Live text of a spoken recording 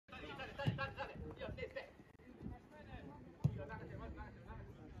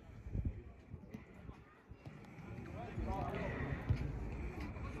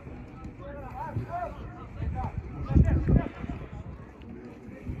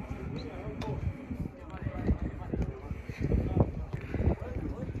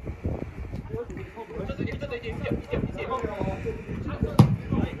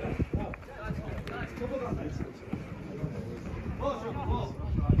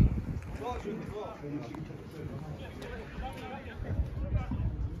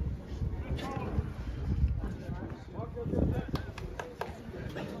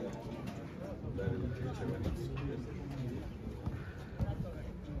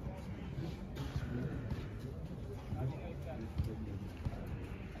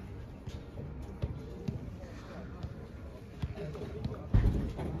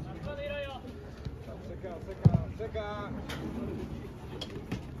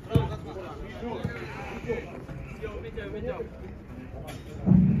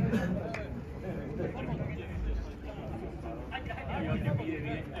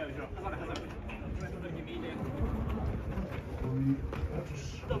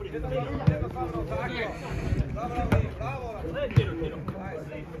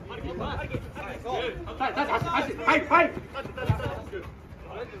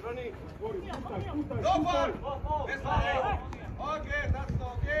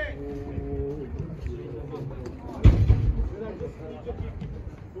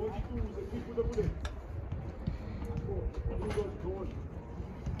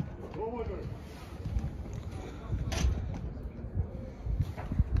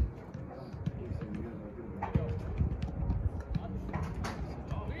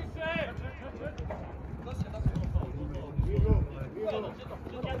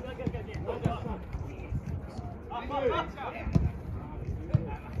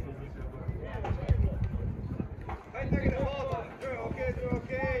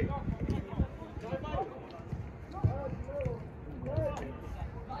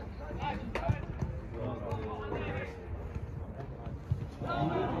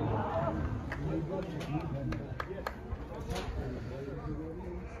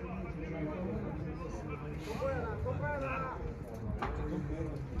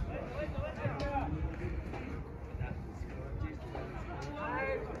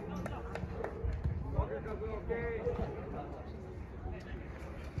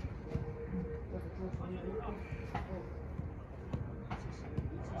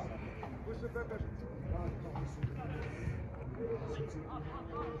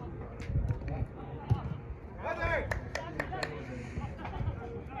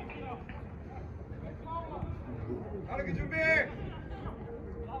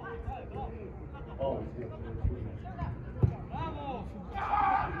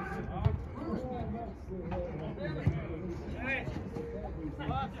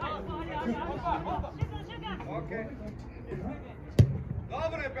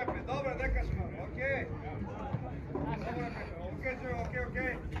Dobre, Pepe, dobre, neka smo, okej. Dobre, Pepe,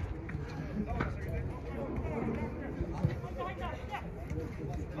 okej. Dobro se vidi.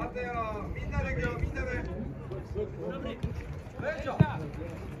 Mateo, mindane gdje, mindane. Leđo.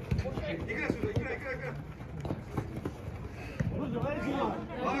 Igra su, igra.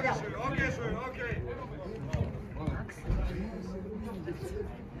 Laga su, okej.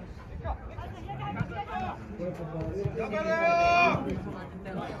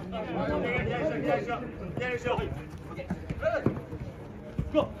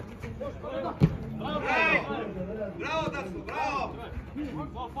 Bravo, Dasko, bravo!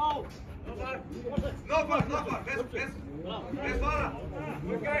 No far, bez fara!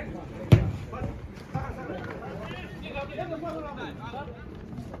 Okej!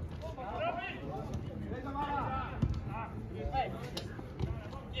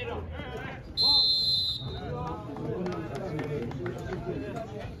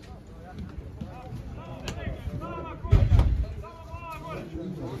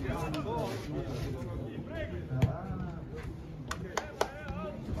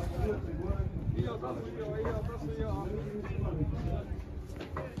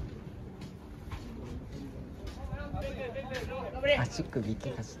足首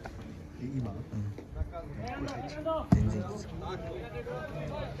怪我した。今？全然いいです。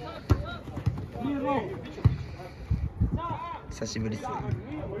久しぶりですね。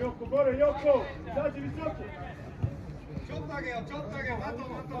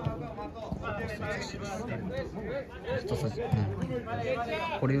人差し、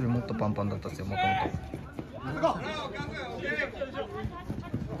これよりもっとパンパンだったんですよ、もともと。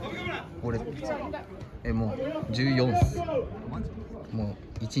俺、もう14っす。も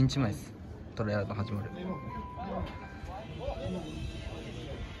う1日前です。トライアウト始まる。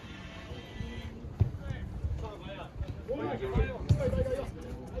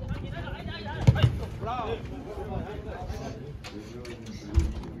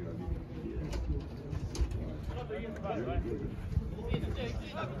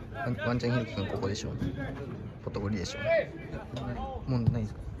ワンちゃんひろきくんここでしょ。ポトゴリでしょ。もうないで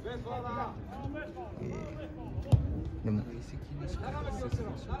すか。でもそ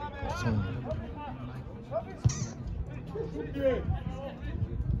うね。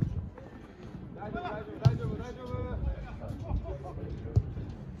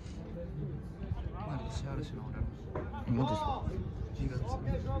マジっすか？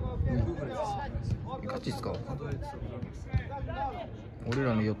ガチっすか？俺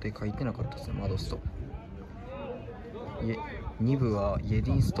らの予定書いてなかったっすね、マドスト。2部はイエ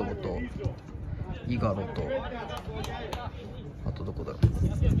ディンストボとイガロと、あとどこだろう。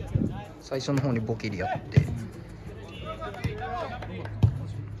最初の方にボケリやって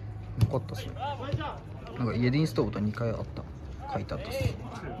なかったっすね。なんかイエディンストボと2回あった、書いてあったっす。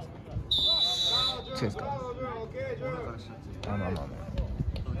強いですか？まあまあまあまあ、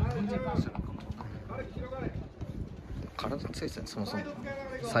体強いですよね、そもそも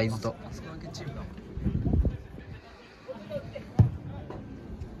サイズと。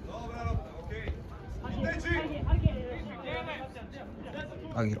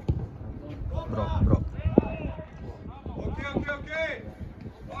あげろ、ブロブロ。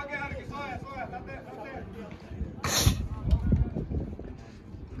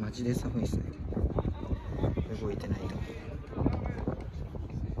マジで寒いですね、動いてないと。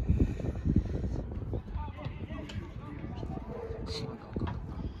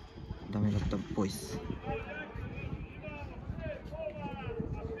ダメだったっぽいっす。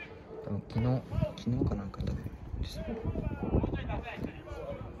多分昨日かなんかだねですね。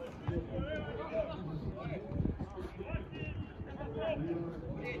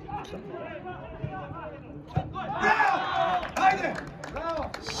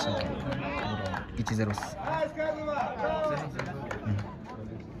1-0 っす。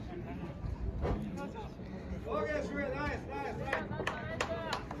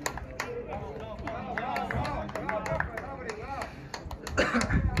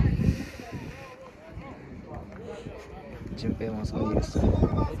順平もそういいです。多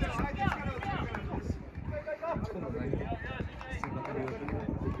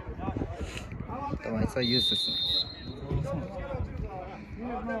分あいつはユースですね。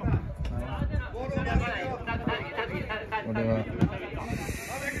俺はちょ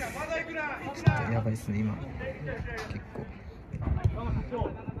っとやばいですね今結構。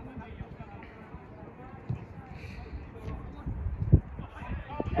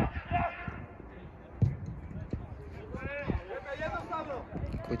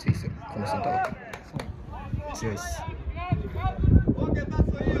こいついいっすよ、このセンターバック強いっす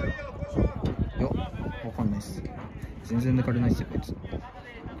よ。わかんないっす、全然抜かれないっすよこいつ。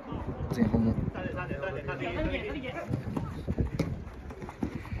前半も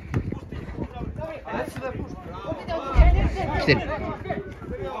来てる。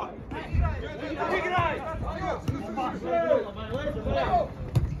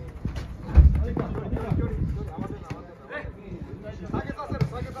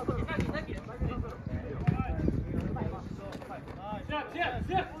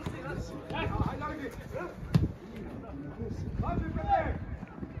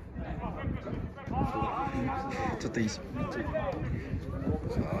ちょっといいし。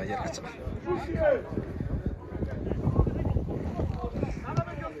ああ、やらかっちゃう。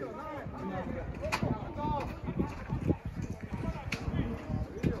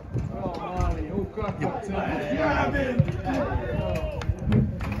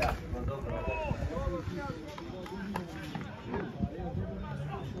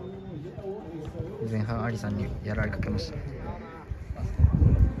前半アリさんにやられかけました。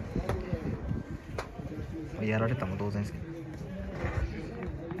やられたも同然ですけど。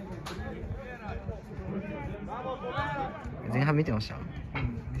前半見てました。や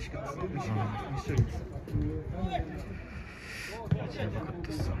ばかった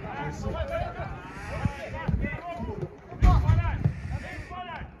っす。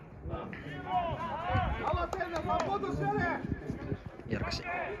やらかしい。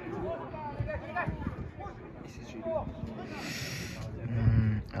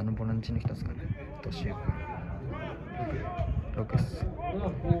あのボランチの人ですかね。どうしよう。6っす。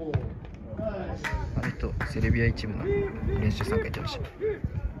あの人セルビア一部の練習参加行ってまし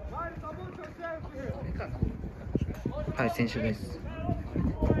た。はい、選手です。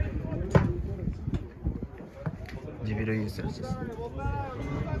ジビロユースらしいです。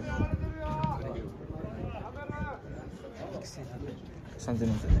3000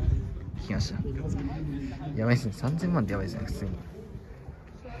万ですよね。聞きました。やばいですね。3000万ってやばいですね、普通に。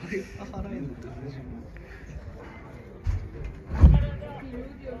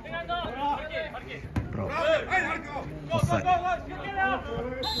ブロー。オフサイド。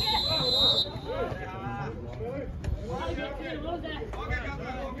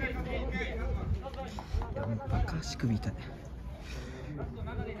やバカ足首痛い。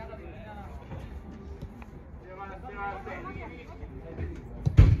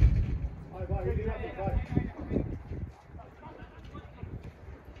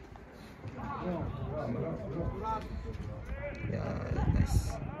いやー、ナイ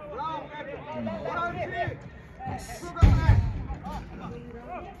ス。ナイス。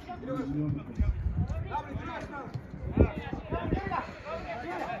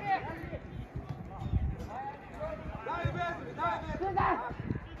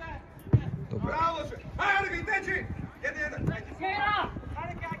Bravo! Hai, Argi, teči! Jedi,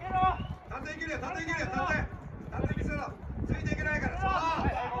 Tate igire, tate! Tate見せろ! ついていけないから、そう！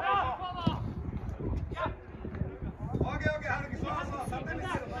オッケー、ハルキ、そう、tate見せ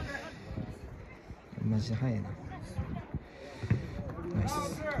ろ、tate！マジで速いな。ナイ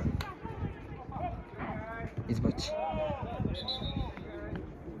ス。イズバッチ。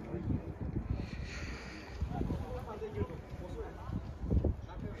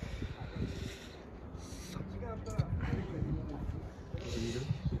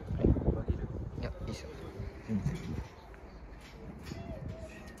いや、いいっすよ。全然。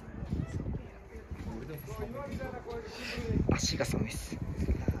足が寒いっす。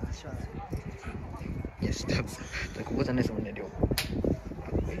いや、知ってます。ここじゃないですもんね、量。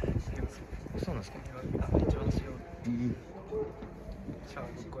そうなんですか。いい。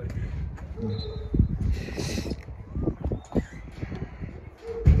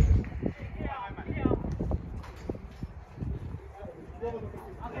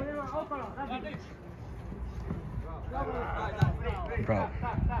ブラウ。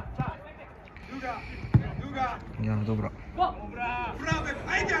いや、ドブラ。ブ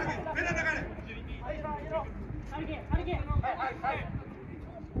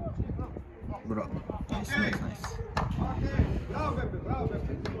ラ。ナイス。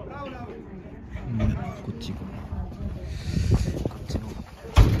こっち行こう。こっちの。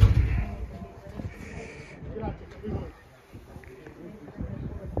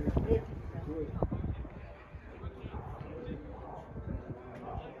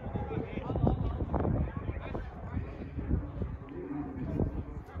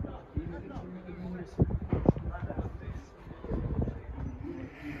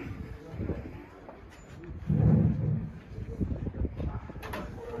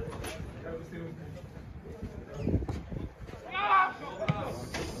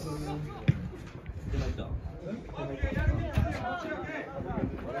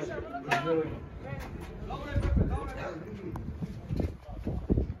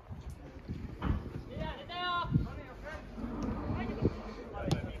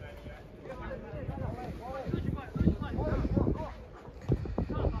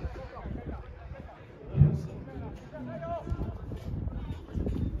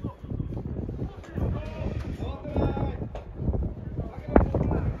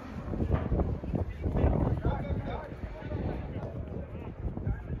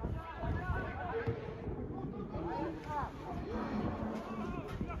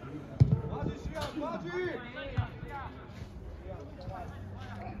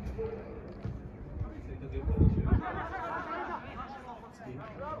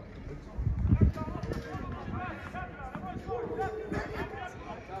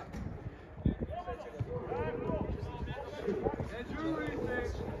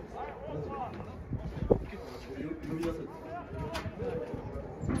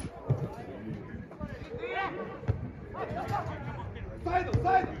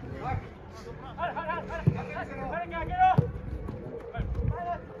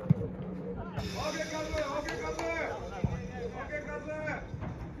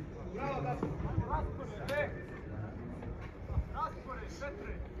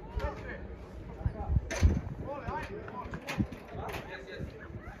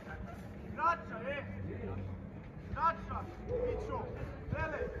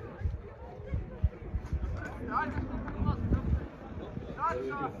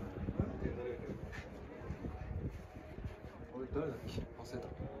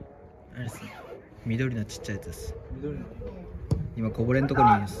あれですね、緑のちっちゃいやつです。今こぼれんとこに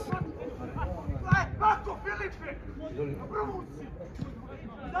います。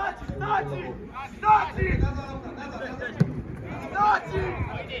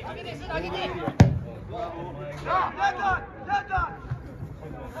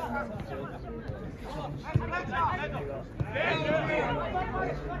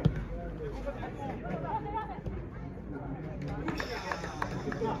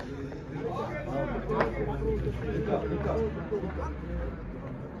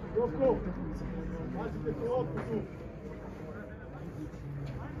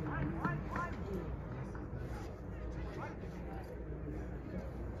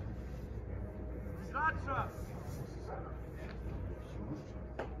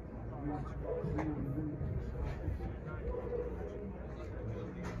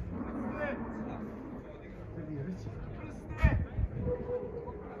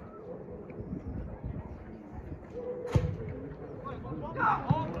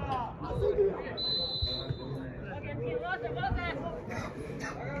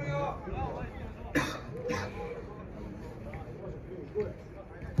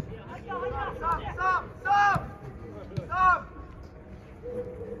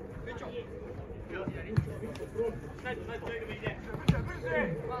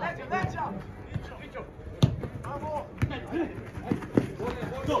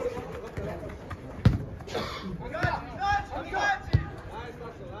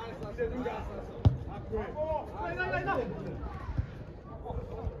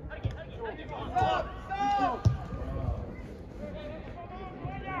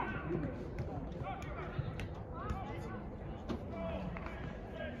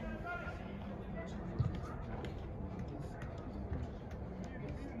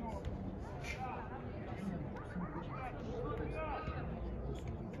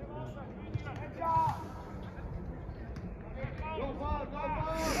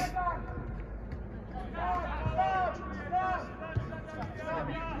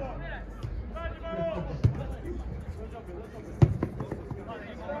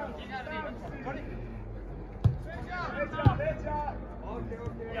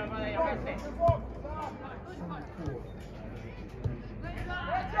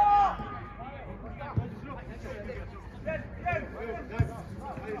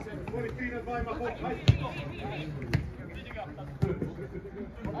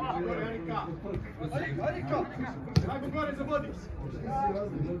Ajmo gore za vodi.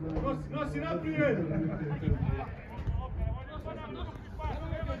 Nosi naprijed.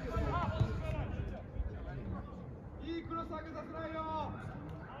 I kroz ga za trajo.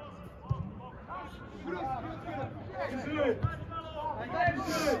 Kroz.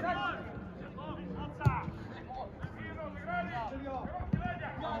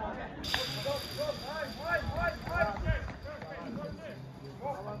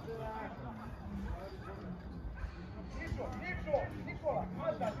 Nikola,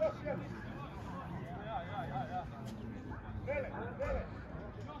 Mazda, još jedan. Vele,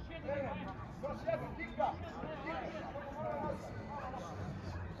 još jedan, kika.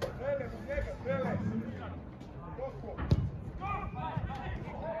 Vele, u njega, vele. Doko.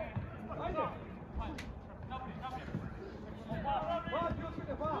 Ajde. Vati,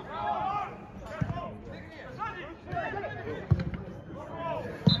 otkide,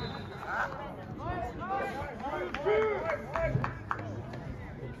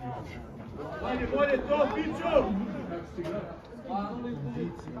 Ajde, bolje to, Piću!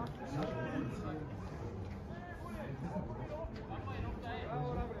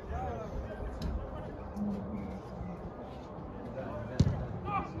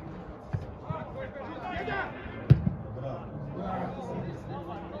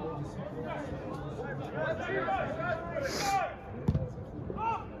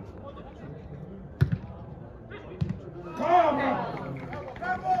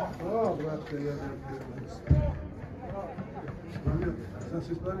 O, brate, jedan. Sam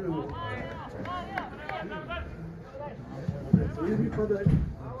se spravio. Idi podaj.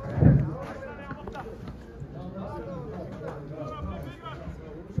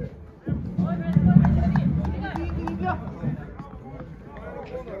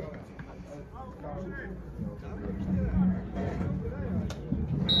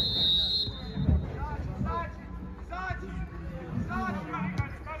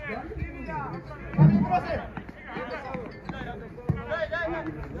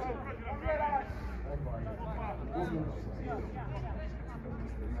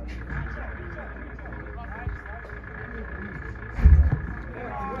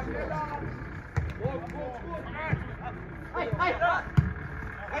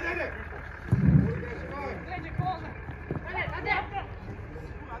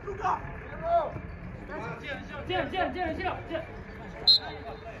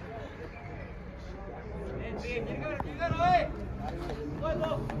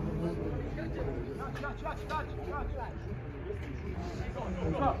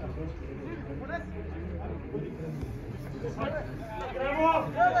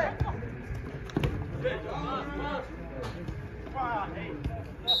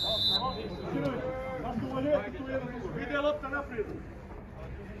 Ide lopta naprijed.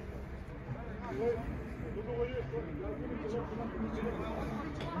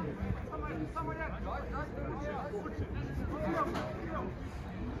 Samo jedan.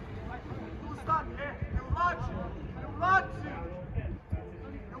 Tu stani,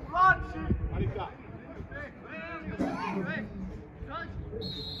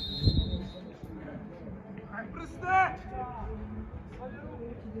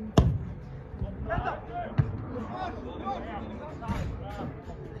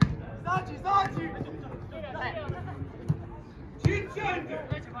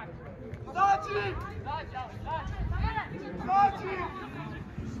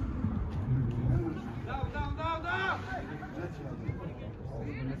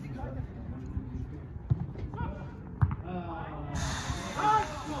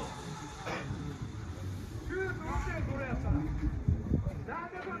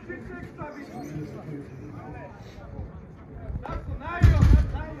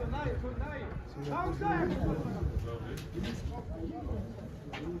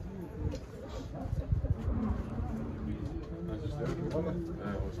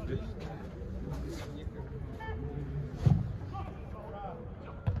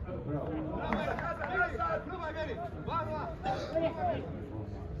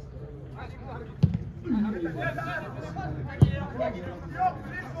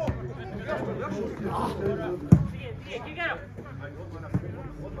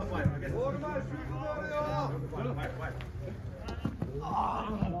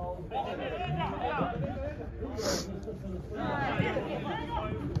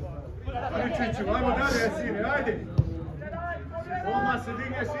 Ajmo dalje, sine, ajde! Odmah se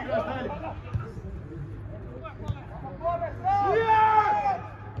digneš, igraš dalje!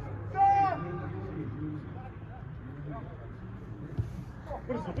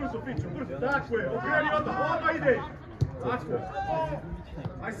 Brzo, piću, brzo, tako je, okreni odmah ide! Tako,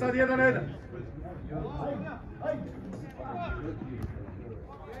 aj sad 1-1.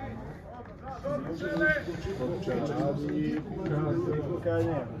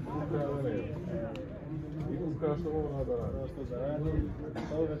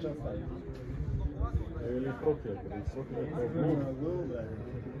 Ili protiv,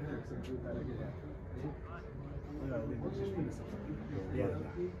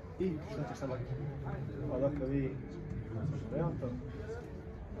 I šta ćeš sad? Odakle vi? Realno?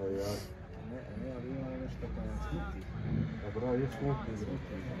 Pa ja. Ne, ali ima nešto kao smuti. Dobra, je smuti.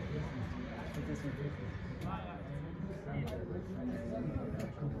 Što ti smuti?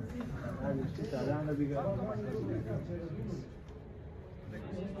 Ajde, čita, dan da bi ga...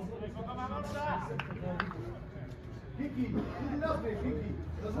 Kiki, idi naprijed, Kiki!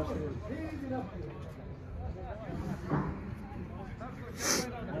 Idi naprijed!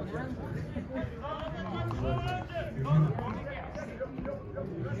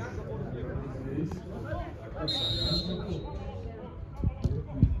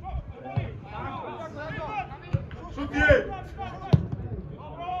 Šut je!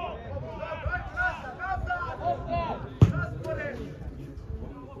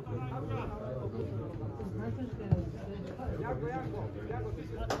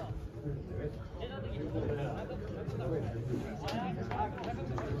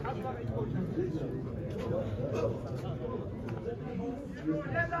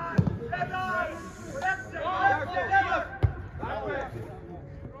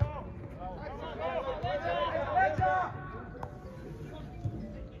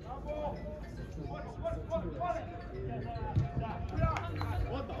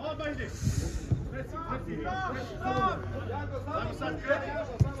 Odmah ide! Samo sad kreni!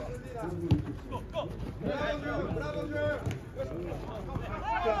 Bravo,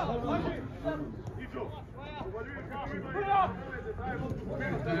 Iđo!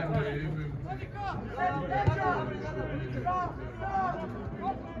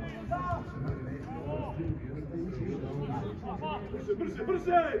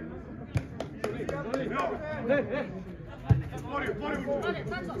 Brže! Otvori!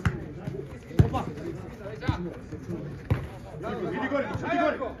 Opa! Idi gori!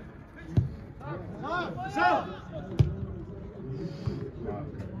 Sao!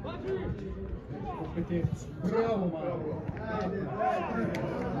 Bravo, malo!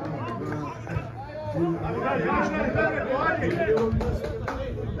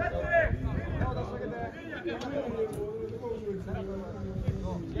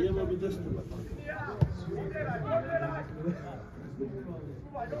 Lijevo bi desno.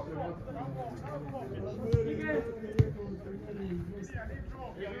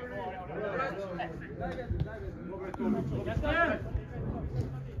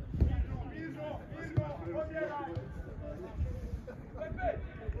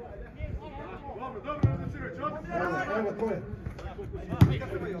 Dobro, odlučivaj, čot! Evo, tvoje!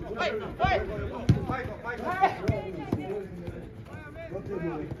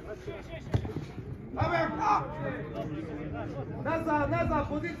 Nazad,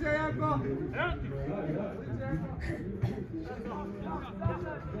 pozicija Janko! Bravo.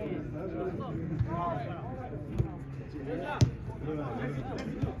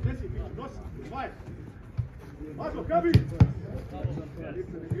 vai! Ajmo, Kabi!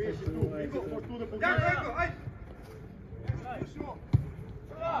 Griješi tu, Iko, možeš tu da pogledaš. Jako, Iko, ajde!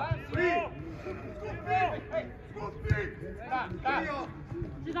 Svi! Skupi!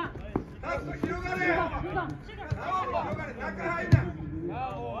 Tako, Hjugare! Hjugare, tako, hajde!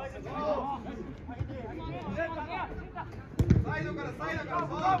 Sajdo gara,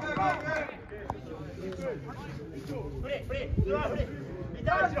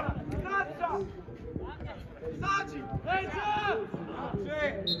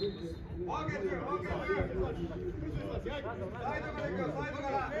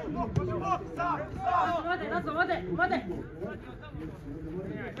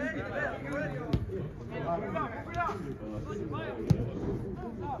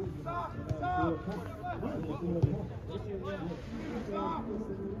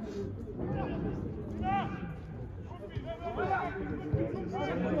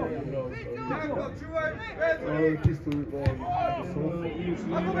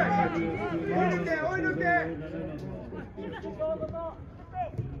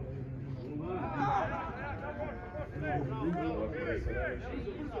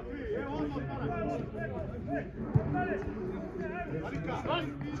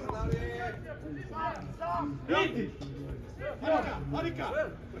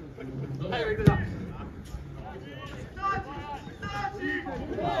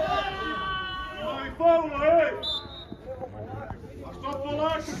 Ai, Paulo, ei! A što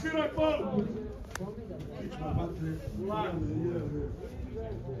polako, sviraj, Paulo!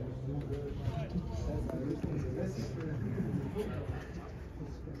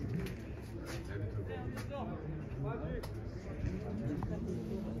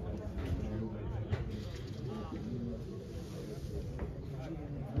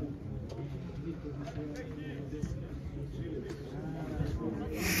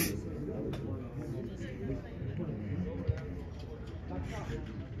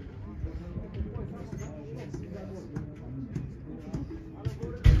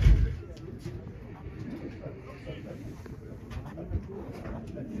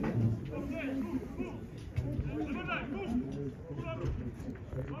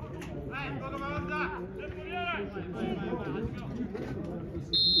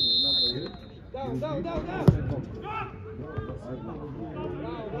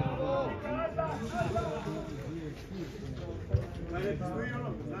 Dalje stoji ono,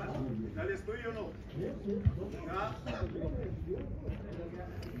 znaš, dalje stoji ono. Da.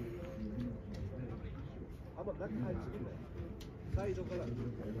 Ama bak hadi şimdi. Saydo kadar.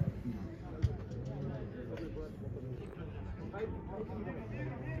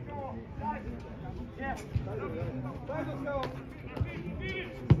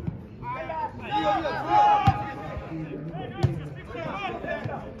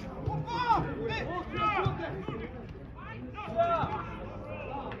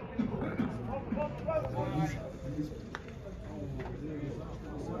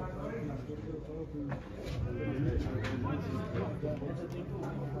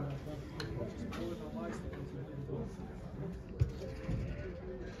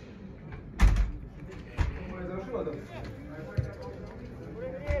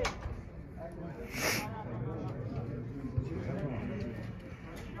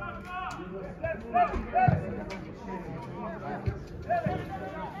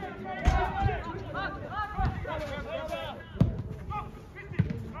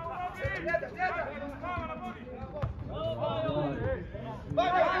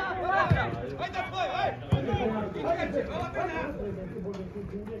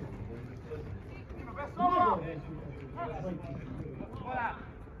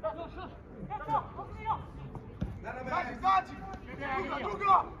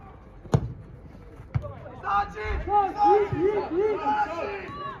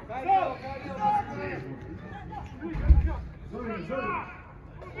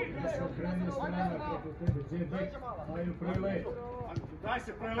 Daj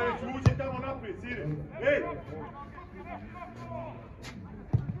se preleći, uđi tamo naprijed, sire. Ej!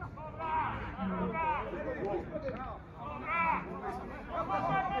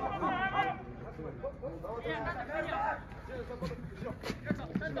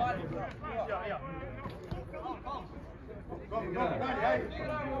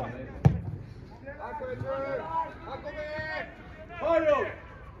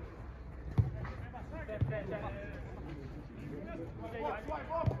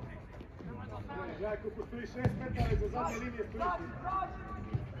 Jako postoji 6 metara iza zadnje linije stoji.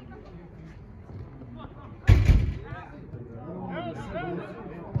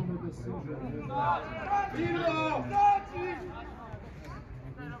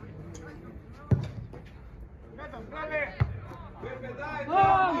 Pepe, daj,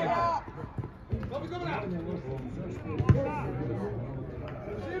 daj! Dobro, dobra!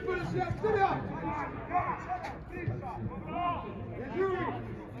 Šipuri, šipuri!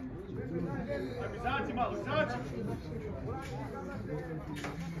 Izađi malo, izađi!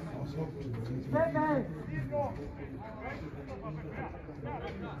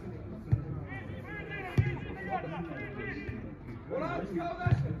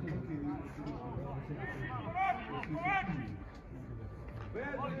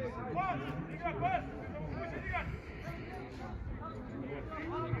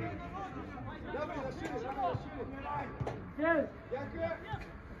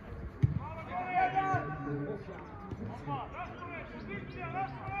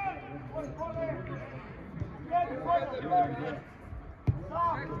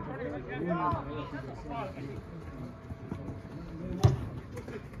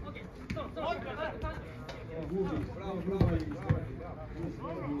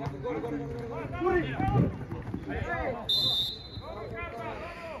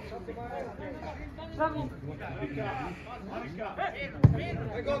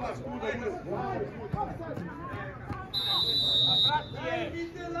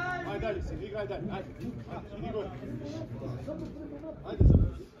 Ajde dalje si, igraj dalje, ajde, idi gore. Ajde sad,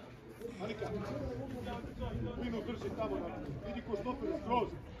 Anika, Lino drži tamo, idi ko štoper skroz.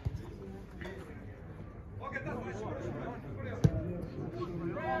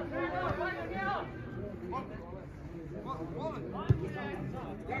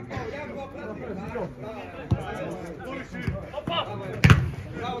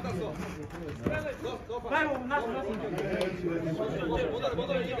 Bravo, Taso! Dajmo u našu našu!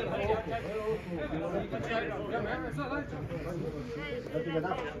 Modar, igra!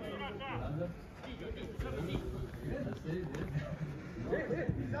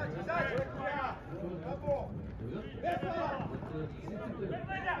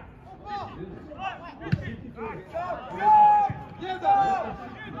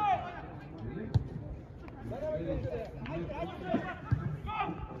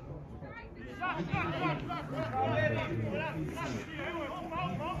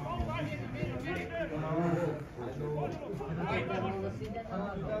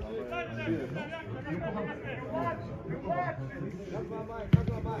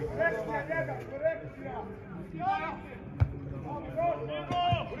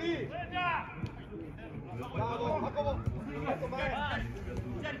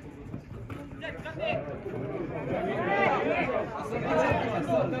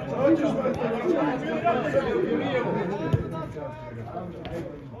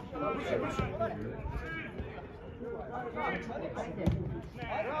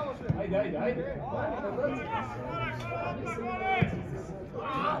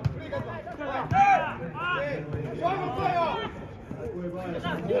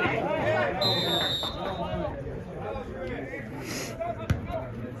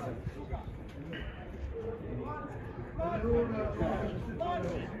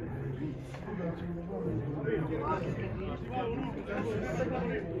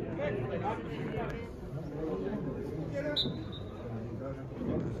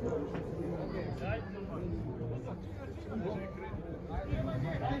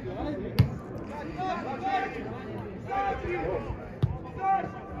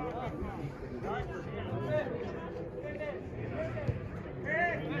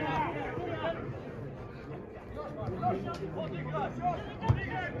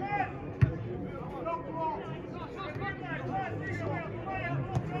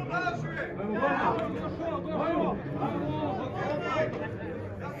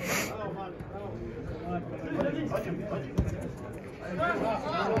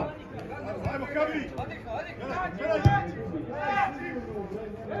 Ajmo, Kavi! Ajde.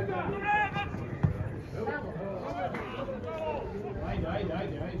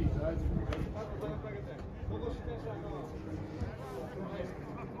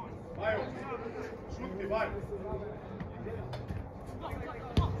 Bajo, šuti, Bajo.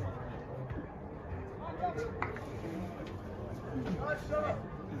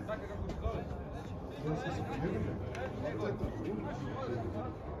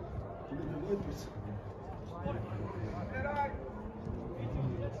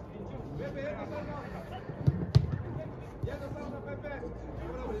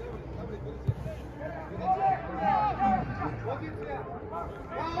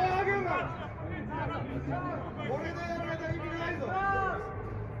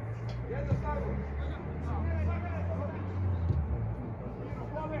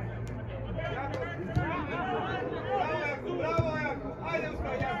 Bravo, Jako! Ajde,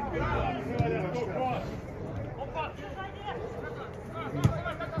 Uskaj, Jako! Bravo!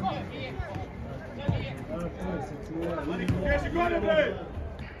 Keši gore, bre!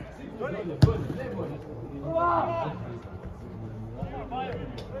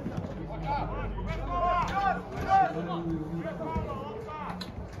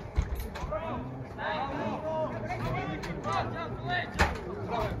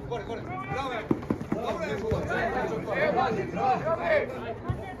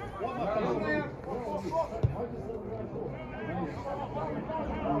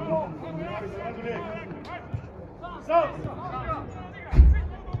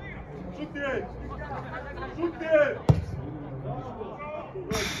 Šuti! Šuti!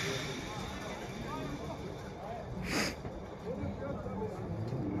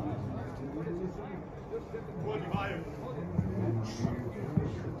 Vodi Maju!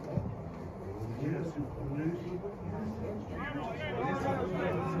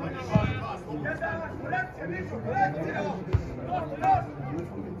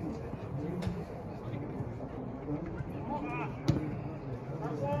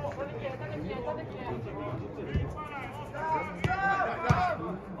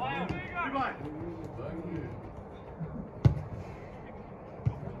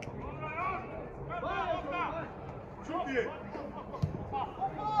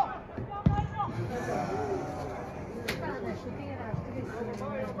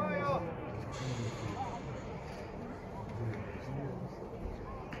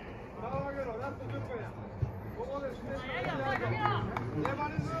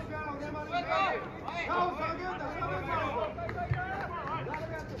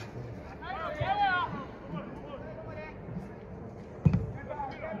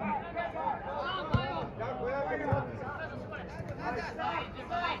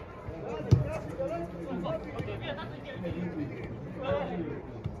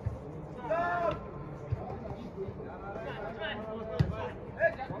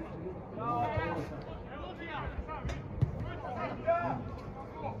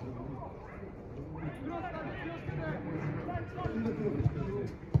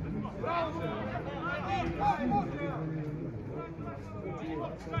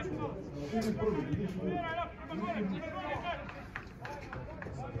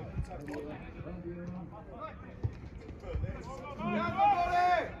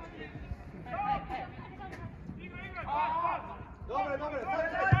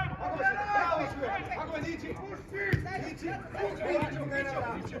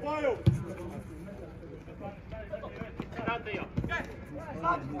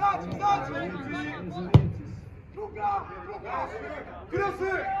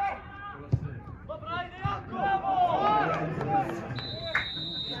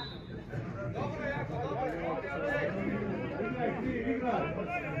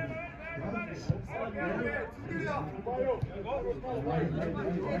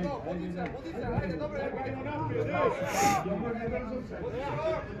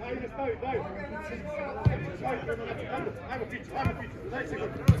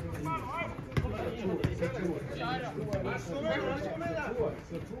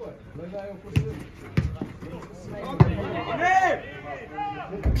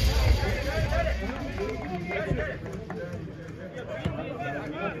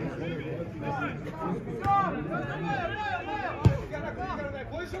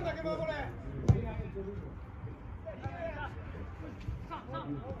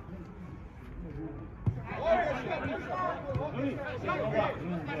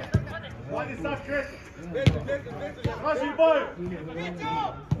 Hadi sad kreći! Traži boj!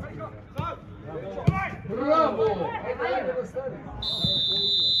 Bravo! Ajde da stani!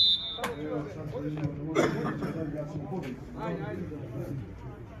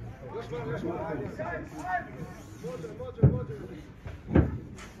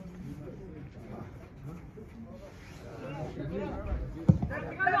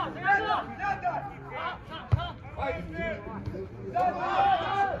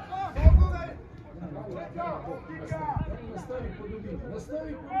 Nastavi po dubinu,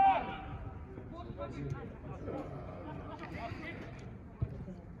 nastavi po dubinu.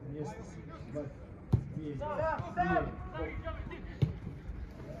 Mjesto si, dvije.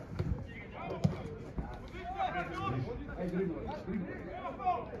 Aj dribla,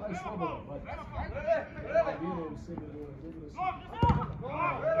 aj slobodno, vjeruj u sebe, dobro si.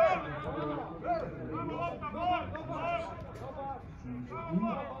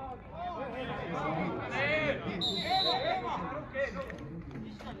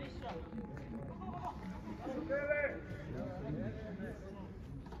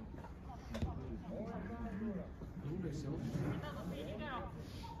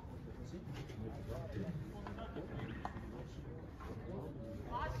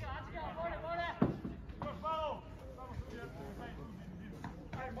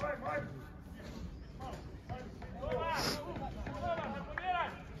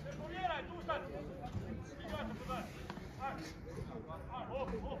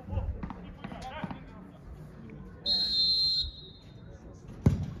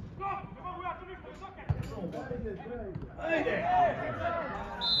 Ajde! Ajde,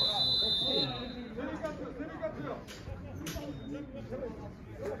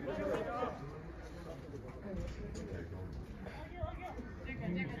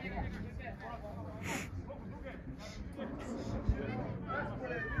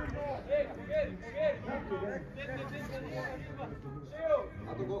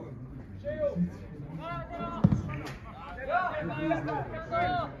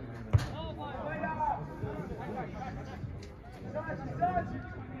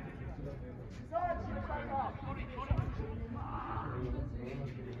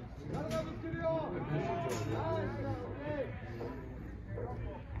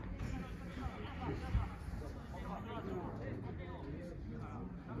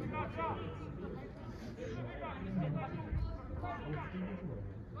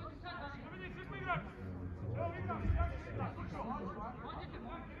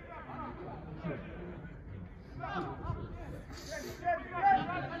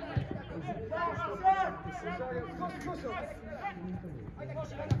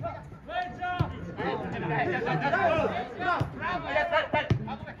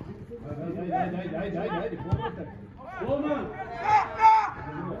 Roman!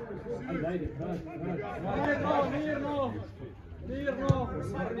 Ajde, mirno!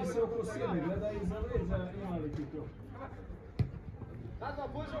 Osvrni se oko sebe, gledaj iza leđa, ima li ti to?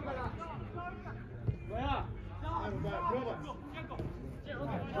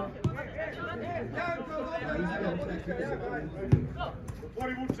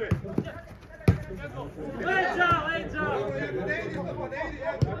 Otvori vuče! Leđa!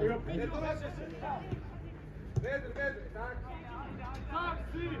 Vedri, tak.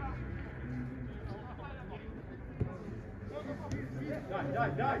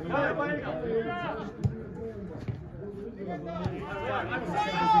 Daj!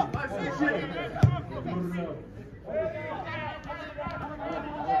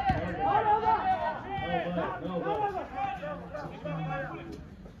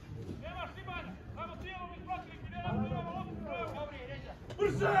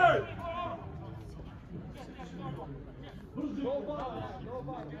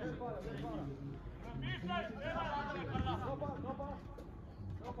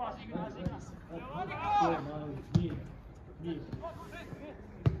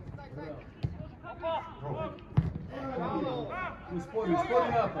 Uspori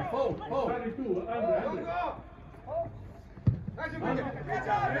napad, faul! Stani tu, Andrej!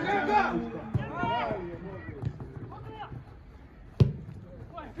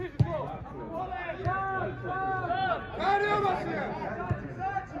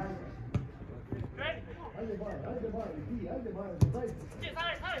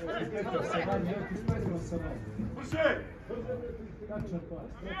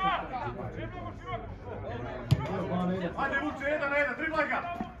 Ajde vuče, 1 na 1, driblaj ga!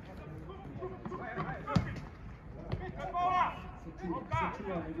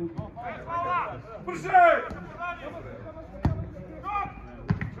 Brže!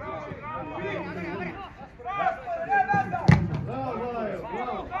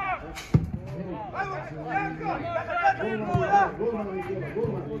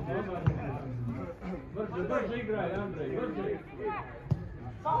 Brže igraj, Andrej, brže!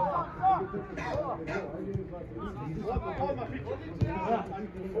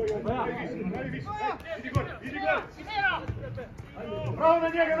 Idi gore! Bravo na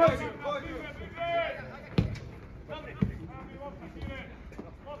njega, nosi!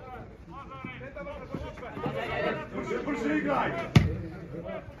 Brže igraj!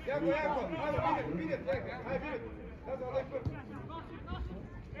 Jako, ajde, vidjet, ajde, vidjet.